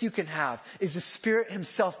greatest gift you can have is the Spirit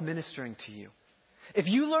Himself ministering to you. If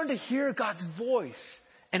you learn to hear God's voice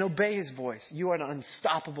and obey His voice, you are an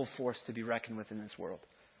unstoppable force to be reckoned with in this world.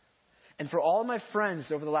 And for all of my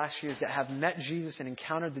friends over the last years that have met Jesus and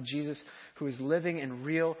encountered the Jesus who is living and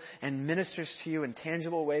real and ministers to you in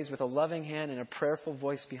tangible ways with a loving hand and a prayerful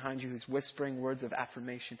voice behind you who's whispering words of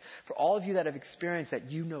affirmation, for all of you that have experienced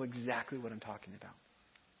that, you know exactly what I'm talking about.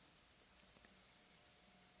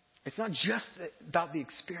 It's not just about the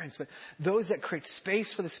experience, but those that create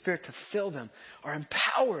space for the Spirit to fill them are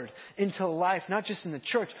empowered into life, not just in the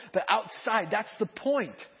church, but outside. That's the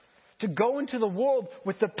point. To go into the world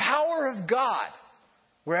with the power of God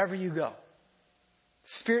wherever you go.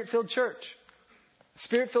 Spirit-filled church.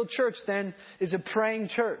 Spirit-filled church then is a praying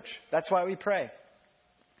church. That's why we pray.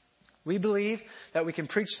 We believe that we can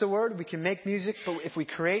preach the word, we can make music, but if we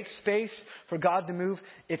create space for God to move,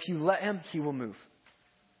 if you let Him, He will move.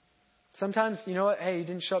 Sometimes, you know what, hey, you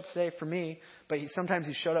didn't show up today for me, but sometimes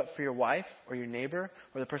He showed up for your wife or your neighbor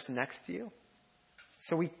or the person next to you.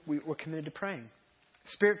 So we're committed to praying.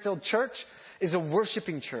 Spirit-filled church is a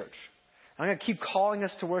worshiping church. I'm going to keep calling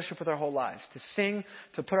us to worship with our whole lives, to sing,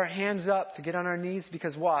 to put our hands up, to get on our knees.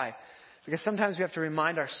 Because why? Because sometimes we have to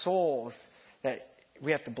remind our souls that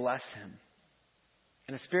we have to bless Him.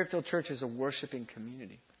 And a Spirit-filled church is a worshiping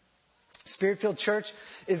community. Spirit-filled church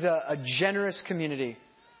is a generous community.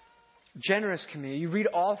 Generous community. You read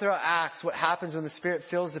all throughout Acts what happens when the Spirit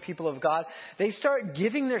fills the people of God. They start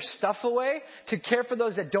giving their stuff away to care for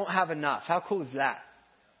those that don't have enough. How cool is that?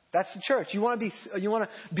 That's the church. You want to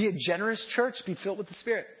be a generous church? Be filled with the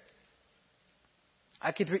Spirit.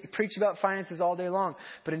 I could preach about finances all day long,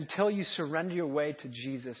 but until you surrender your way to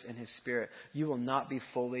Jesus and His Spirit, you will not be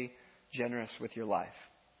fully generous with your life.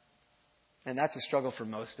 And that's a struggle for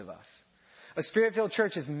most of us. A Spirit-filled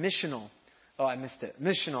church is missional. Oh, I missed it.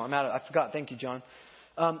 Missional. I forgot. Thank you, John.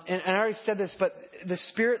 And I already said this, but the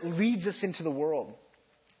Spirit leads us into the world.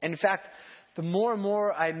 And in fact, the more and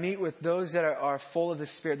more I meet with those that are full of the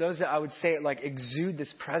Spirit, those that I would say exude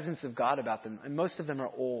this presence of God about them, and most of them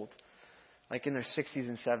are old, like in their 60s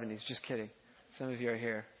and 70s. Just kidding. Some of you are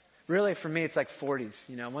here. Really, for me, it's like 40s.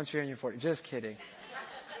 You know, once you're in your 40s. Just kidding.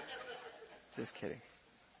 Just kidding.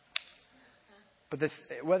 But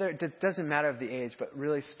it doesn't matter of the age, but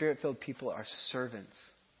really Spirit-filled people are servants.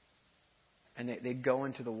 And they go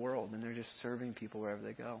into the world and they're just serving people wherever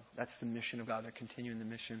they go. That's the mission of God. They're continuing the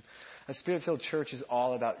mission. A Spirit-filled church is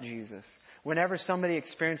all about Jesus. Whenever somebody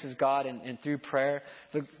experiences God and through prayer,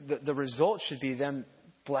 the result should be them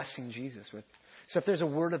blessing Jesus. So if there's a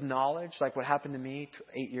word of knowledge, like what happened to me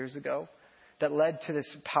 8 years ago, that led to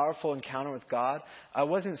this powerful encounter with God, I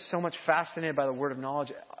wasn't so much fascinated by the word of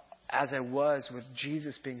knowledge as I was with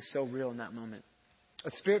Jesus being so real in that moment.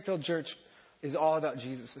 A Spirit-filled church is all about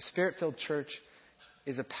Jesus. A Spirit-filled church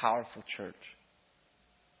is a powerful church.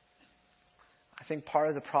 I think part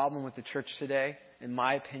of the problem with the church today, in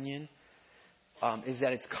my opinion, is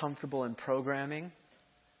that it's comfortable in programming.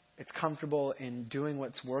 It's comfortable in doing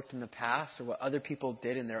what's worked in the past or what other people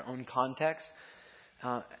did in their own context,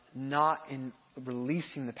 not in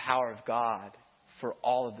releasing the power of God for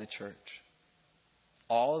all of the church.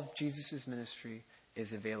 All of Jesus' ministry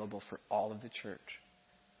is available for all of the church.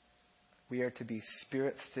 We are to be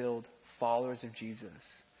Spirit-filled followers of Jesus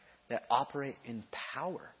that operate in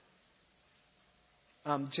power.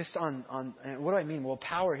 What do I mean? Well,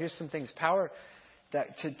 power, here's some things. Power that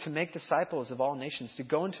to make disciples of all nations, to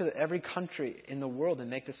go into every country in the world and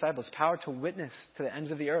make disciples. Power to witness to the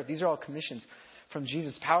ends of the earth. These are all commissions from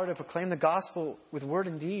Jesus. Power to proclaim the gospel with word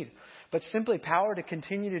and deed. But simply power to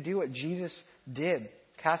continue to do what Jesus did.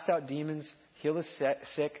 Cast out demons, heal the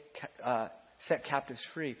sick, set captives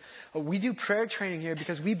free. We do prayer training here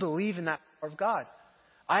because we believe in that power of God.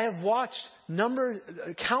 I have watched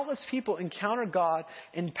countless people encounter God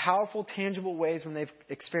in powerful, tangible ways when they've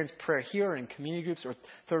experienced prayer here or in community groups or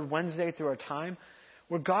Third Wednesday through our time,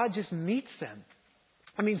 where God just meets them.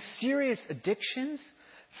 I mean, serious addictions,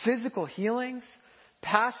 physical healings,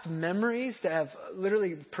 past memories that have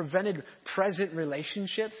literally prevented present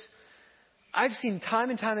relationships. I've seen time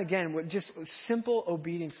and time again with just simple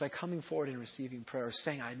obedience by coming forward and receiving prayer or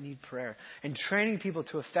saying, I need prayer, and training people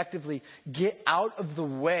to effectively get out of the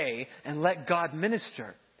way and let God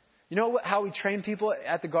minister. You know how we train people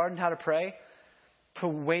at the garden how to pray? To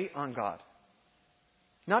wait on God.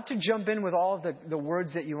 Not to jump in with all of the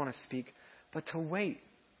words that you want to speak, but to wait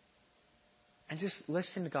and just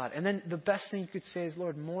listen to God. And then the best thing you could say is,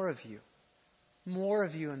 Lord, more of you. More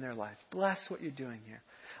of you in their life. Bless what you're doing here.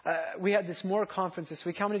 We had this More conference this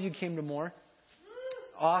week. How many of you came to More?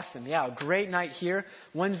 Awesome. Yeah, a great night here.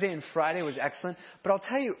 Wednesday and Friday was excellent. But I'll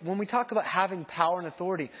tell you, when we talk about having power and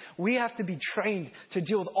authority, we have to be trained to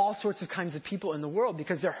deal with all sorts of kinds of people in the world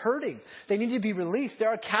because they're hurting. They need to be released. There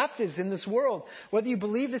are captives in this world. Whether you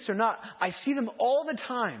believe this or not, I see them all the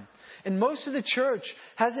time. And most of the church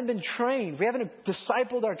hasn't been trained. We haven't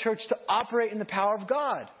discipled our church to operate in the power of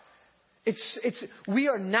God. We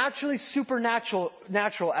are naturally supernatural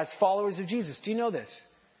as followers of Jesus. Do you know this?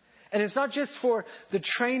 And it's not just for the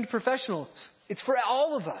trained professionals. It's for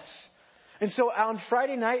all of us. And so on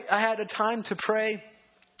Friday night, I had a time to pray.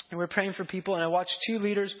 And we're praying for people. And I watched two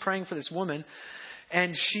leaders praying for this woman.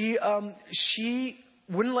 And she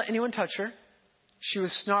wouldn't let anyone touch her. She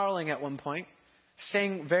was snarling at one point,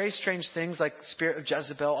 saying very strange things like spirit of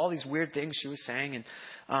Jezebel, all these weird things she was saying.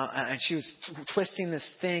 And she was twisting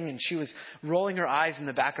this thing, and she was rolling her eyes in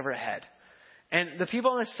the back of her head. And the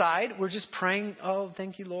people on the side were just praying, oh,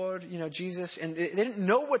 thank you, Lord, Jesus. And they didn't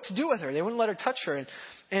know what to do with her. They wouldn't let her touch her.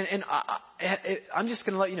 And I'm just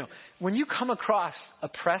going to let you know, when you come across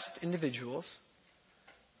oppressed individuals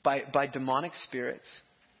by demonic spirits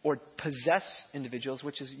or possess individuals,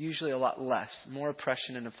 which is usually a lot less, more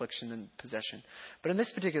oppression and affliction than possession. But in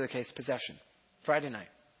this particular case, possession. Friday night.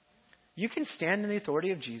 You can stand in the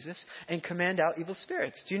authority of Jesus and command out evil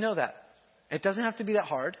spirits. Do you know that? It doesn't have to be that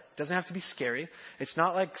hard. It doesn't have to be scary. It's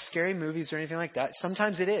not like scary movies or anything like that.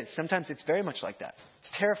 Sometimes it is. Sometimes it's very much like that.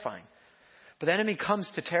 It's terrifying. But the enemy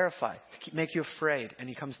comes to terrify, to make you afraid, and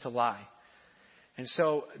he comes to lie. And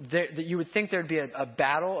so you would think there'd be a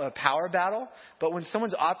battle, a power battle. But when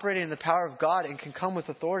someone's operating in the power of God and can come with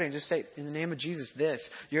authority and just say, in the name of Jesus, this,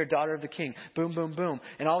 you're a daughter of the King. Boom, boom, boom.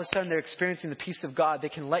 And all of a sudden they're experiencing the peace of God. They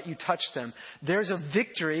can let you touch them. There's a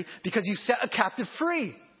victory because you set a captive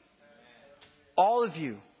free. All of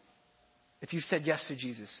you, if you said yes to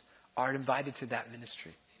Jesus, are invited to that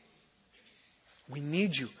ministry. We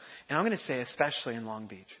need you. And I'm going to say especially in Long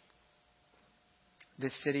Beach.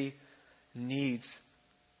 This city needs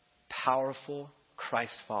powerful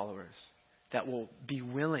Christ followers that will be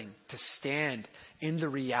willing to stand in the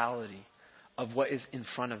reality of what is in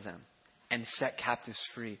front of them and set captives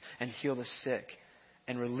free and heal the sick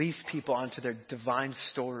and release people onto their divine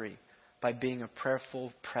story by being a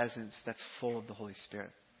prayerful presence that's full of the Holy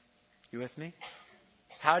Spirit. You with me?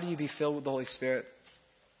 How do you be filled with the Holy Spirit?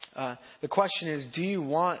 The question is, do you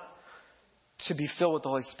want to be filled with the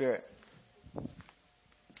Holy Spirit?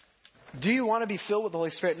 Do you want to be filled with the Holy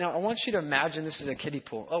Spirit? Now, I want you to imagine this is a kiddie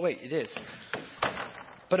pool. Oh, wait, it is.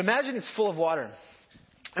 But imagine it's full of water.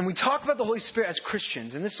 And we talk about the Holy Spirit as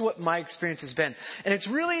Christians, and this is what my experience has been. And it's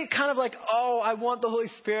really kind of like, oh, I want the Holy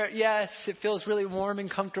Spirit. Yes, it feels really warm and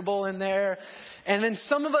comfortable in there. And then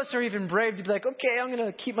some of us are even brave to be like, okay, I'm going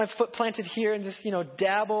to keep my foot planted here and just,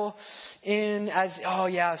 dabble in as, oh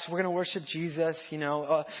yeah, so we're going to worship Jesus.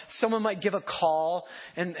 Someone might give a call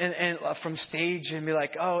and from stage and be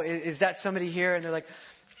like, oh, is that somebody here? And they're like,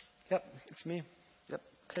 yep, it's me. Yep,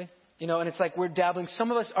 okay. And it's like we're dabbling. Some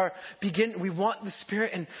of us we want the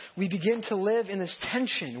Spirit, and we begin to live in this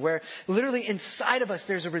tension where literally inside of us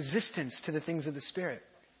there's a resistance to the things of the Spirit.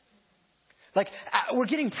 Like we're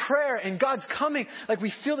getting prayer and God's coming. Like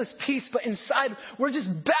we feel this peace, but inside we're just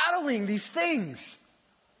battling these things.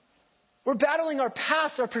 We're battling our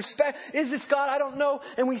past, our perspective. Is this God? I don't know.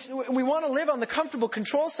 And we want to live on the comfortable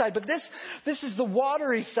control side, but this is the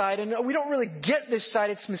watery side, and we don't really get this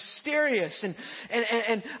side. It's mysterious, and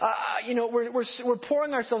we're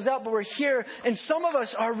pouring ourselves out, but we're here, and some of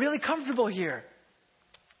us are really comfortable here,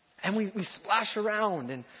 and we splash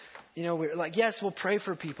around, and we're like, yes, we'll pray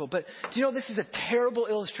for people, but do you know this is a terrible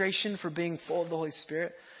illustration for being full of the Holy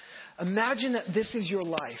Spirit? Imagine that this is your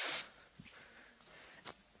life.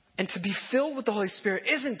 And to be filled with the Holy Spirit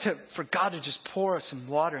isn't for God to just pour some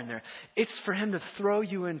water in there. It's for Him to throw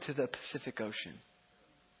you into the Pacific Ocean.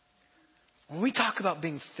 When we talk about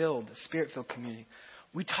being filled, a Spirit-filled community,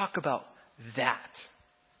 we talk about that.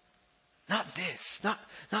 Not this,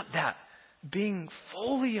 not that. Being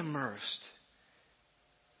fully immersed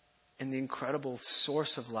in the incredible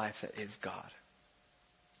source of life that is God.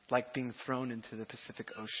 Like being thrown into the Pacific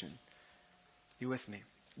Ocean. You with me?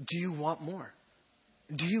 Do you want more?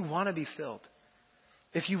 Do you want to be filled?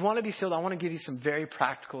 If you want to be filled, I want to give you some very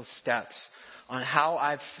practical steps on how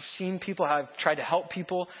I've seen people, how I've tried to help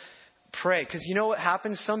people pray. Because you know what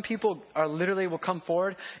happens? Some people will come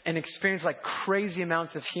forward and experience like crazy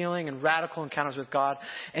amounts of healing and radical encounters with God.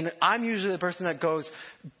 And I'm usually the person that goes,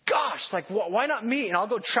 gosh, like why not me? And I'll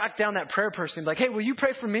go track down that prayer person and be like, hey, will you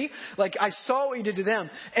pray for me? Like I saw what you did to them.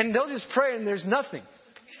 And they'll just pray and there's nothing.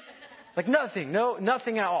 Like nothing. No,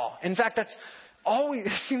 nothing at all. In fact, that's always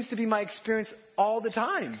seems to be my experience all the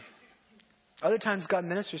time. Other times God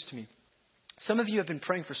ministers to me. Some of you have been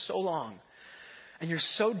praying for so long and you're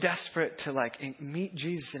so desperate to like meet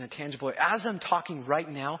Jesus in a tangible way. As I'm talking right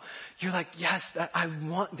now, you're like, yes, I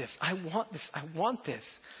want this. I want this. I want this.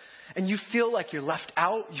 And you feel like you're left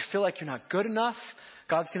out. You feel like you're not good enough.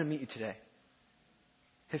 God's going to meet you today.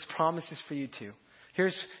 His promise is for you too. Here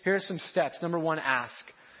are some steps. Number 1, ask.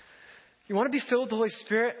 You want to be filled with the Holy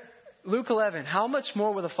Spirit? Luke 11, how much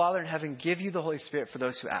more will the Father in heaven give you the Holy Spirit for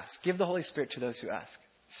those who ask? Give the Holy Spirit to those who ask.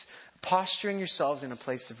 Posturing yourselves in a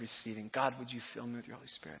place of receiving. God, would you fill me with your Holy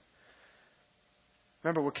Spirit?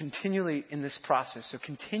 Remember, we're continually in this process, so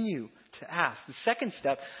continue to ask. The second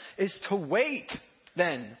step is to wait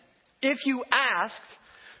then. If you asked,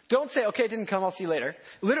 don't say, okay, it didn't come, I'll see you later.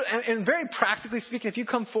 And very practically speaking, if you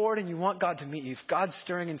come forward and you want God to meet you, if God's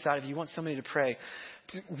stirring inside of you, you want somebody to pray,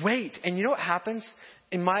 wait. And you know what happens?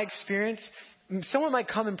 In my experience, someone might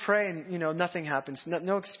come and pray and, nothing happens.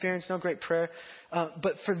 No experience, no great prayer.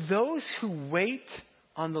 But for those who wait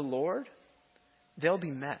on the Lord, they'll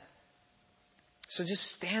be met. So just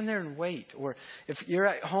stand there and wait. Or if you're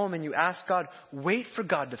at home and you ask God, wait for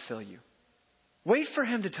God to fill you. Wait for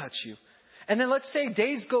Him to touch you. And then let's say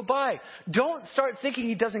days go by. Don't start thinking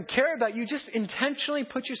He doesn't care about you. Just intentionally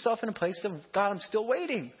put yourself in a place of, God, I'm still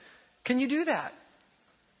waiting. Can you do that?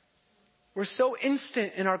 We're so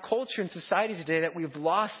instant in our culture and society today that we've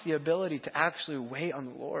lost the ability to actually wait on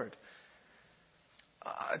the Lord.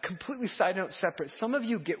 Completely side note separate. Some of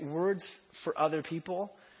you get words for other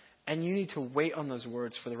people and you need to wait on those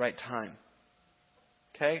words for the right time.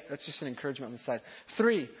 Okay? That's just an encouragement on the side.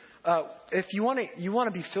 3, if you want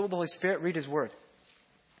to be filled with the Holy Spirit, read His Word.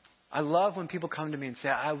 I love when people come to me and say,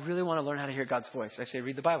 I really want to learn how to hear God's voice. I say,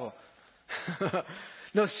 read the Bible.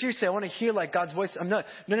 No, seriously, I want to hear like God's voice. No.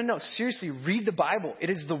 Seriously, read the Bible. It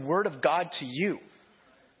is the Word of God to you.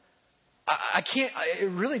 I can't,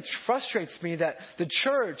 it really frustrates me that the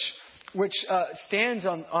church, which stands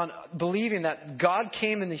on believing that God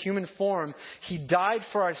came in the human form, He died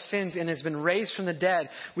for our sins and has been raised from the dead.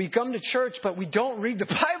 We come to church, but we don't read the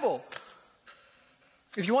Bible.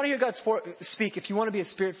 If you want to hear God speak, if you want to be a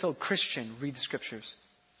Spirit-filled Christian, read the Scriptures.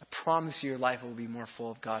 I promise you your life will be more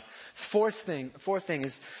full of God. Fourth thing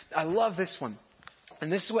is, I love this one.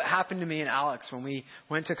 And this is what happened to me and Alex when we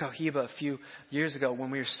went to Cohiba a few years ago when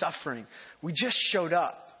we were suffering. We just showed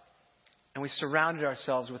up and we surrounded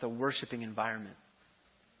ourselves with a worshiping environment.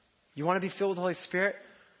 You want to be filled with the Holy Spirit?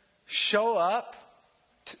 Show up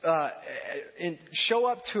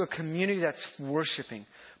to a community that's worshiping.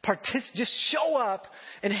 Just show up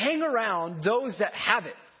and hang around those that have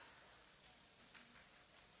it.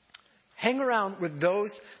 Hang around with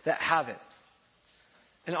those that have it.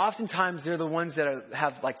 And oftentimes they're the ones that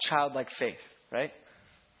have like childlike faith, right?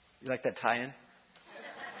 You like that tie-in?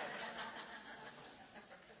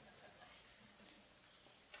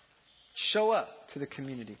 Show up to the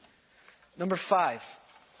community. Number 5,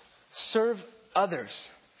 serve others.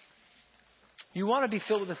 You want to be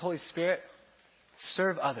filled with the Holy Spirit?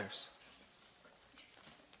 Serve others.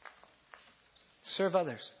 Serve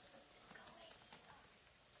others.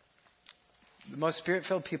 The most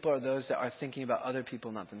Spirit-filled people are those that are thinking about other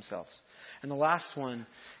people, not themselves. And the last one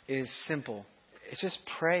is simple. It's just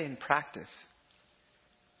pray and practice.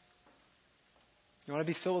 You want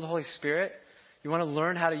to be filled with the Holy Spirit? You want to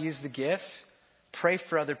learn how to use the gifts? Pray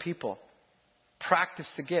for other people.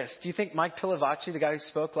 Practice the gifts. Do you think Mike Pilavachi, the guy who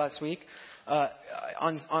spoke last week,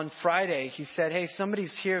 on Friday, he said, hey,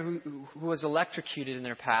 somebody's here who was electrocuted in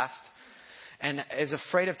their past and is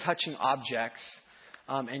afraid of touching objects,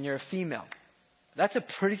 and you're a female. That's a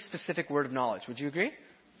pretty specific word of knowledge. Would you agree?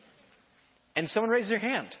 And someone raised their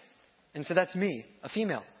hand and said, that's me, a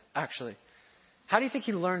female, actually. How do you think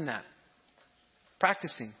he learned that?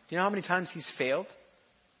 Practicing. Do you know how many times he's failed?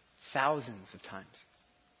 Thousands of times.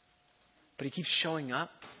 But he keeps showing up,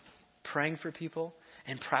 praying for people,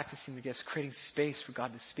 and practicing the gifts, creating space for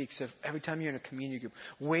God to speak. So every time you're in a community group,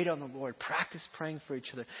 wait on the Lord. Practice praying for each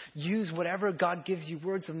other. Use whatever God gives you,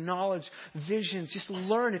 words of knowledge, visions. Just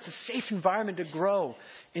learn. It's a safe environment to grow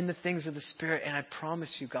in the things of the Spirit. And I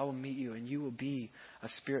promise you, God will meet you, and you will be a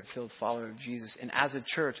Spirit-filled follower of Jesus. And as a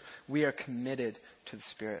church, we are committed to the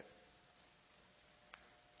Spirit.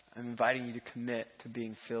 I'm inviting you to commit to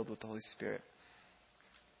being filled with the Holy Spirit.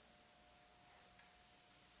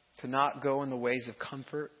 To not go in the ways of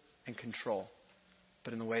comfort and control,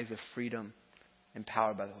 but in the ways of freedom,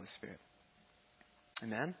 empowered by the Holy Spirit.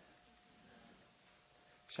 Amen?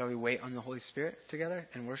 Shall we wait on the Holy Spirit together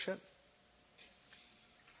and worship?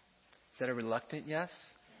 Is that a reluctant yes?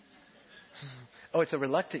 Oh, it's a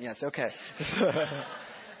reluctant yes. Okay. All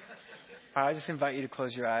right, I just invite you to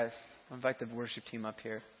close your eyes. I'll invite the worship team up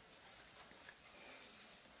here.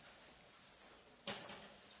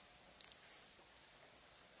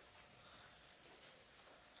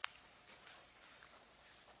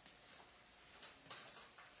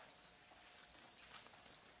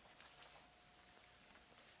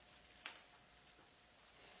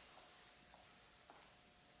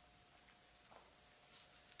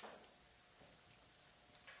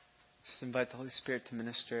 Invite the Holy Spirit to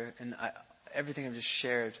minister. And everything I've just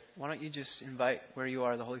shared, why don't you just invite where you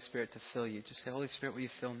are the Holy Spirit to fill you? Just say, Holy Spirit, will you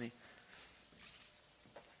fill me?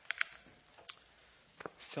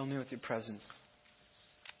 Fill me with your presence.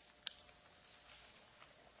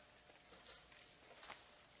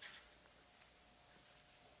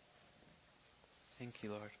 Thank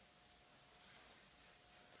you, Lord.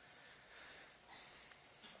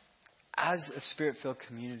 As a Spirit-filled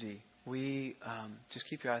community, we, just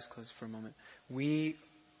keep your eyes closed for a moment. We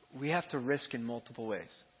have to risk in multiple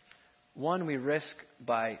ways. One, we risk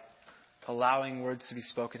by allowing words to be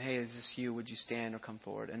spoken. Hey, is this you? Would you stand or come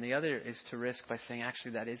forward? And the other is to risk by saying,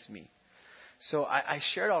 actually, that is me. So I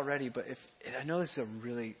shared already, but I know this is a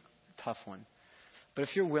really tough one. But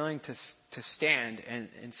if you're willing to stand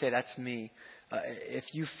and say, that's me, if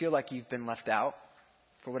you feel like you've been left out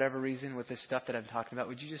for whatever reason with this stuff that I'm talking about,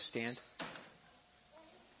 would you just stand?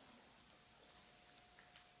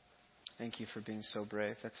 Thank you for being so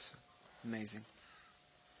brave. That's amazing.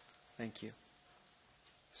 Thank you.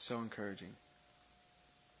 So encouraging.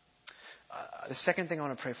 The second thing I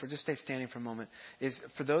want to pray for, just stay standing for a moment, is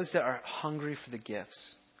for those that are hungry for the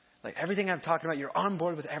gifts. Like everything I'm talking about, you're on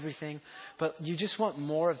board with everything, but you just want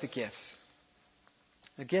more of the gifts.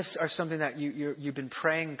 The gifts are something that you've been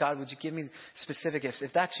praying, God, would you give me specific gifts?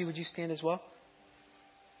 If that's you, would you stand as well?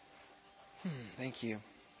 Thank you.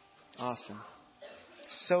 Awesome.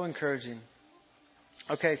 So encouraging.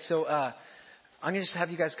 Okay, so I'm going to just have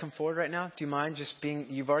you guys come forward right now. Do you mind just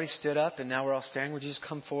you've already stood up and now we're all staring. Would you just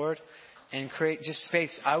come forward and create just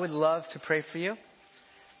space? I would love to pray for you.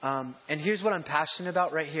 And here's what I'm passionate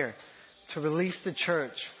about right here. To release the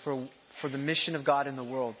church for the mission of God in the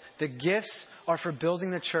world. The gifts are for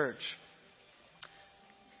building the church.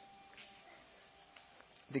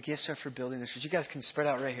 The gifts are for building the church. You guys can spread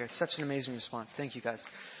out right here. It's such an amazing response. Thank you, guys.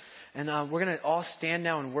 And we're going to all stand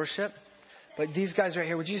now and worship. But these guys right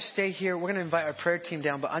here, would you just stay here? We're going to invite our prayer team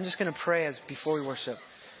down. But I'm just going to pray before we worship.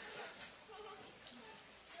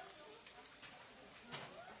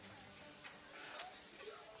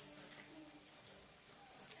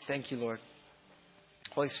 Thank you, Lord.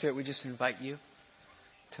 Holy Spirit, we just invite you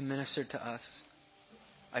to minister to us.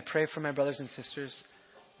 I pray for my brothers and sisters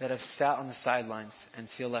that have sat on the sidelines and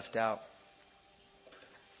feel left out.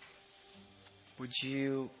 Would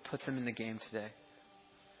you put them in the game today?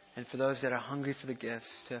 And for those that are hungry for the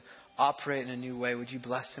gifts to operate in a new way, would you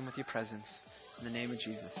bless them with your presence? In the name of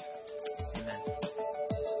Jesus. Amen.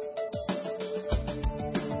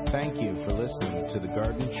 Thank you for listening to the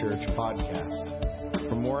Garden Church podcast.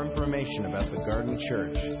 For more information about the Garden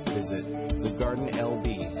Church, visit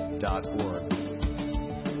thegardenlb.org.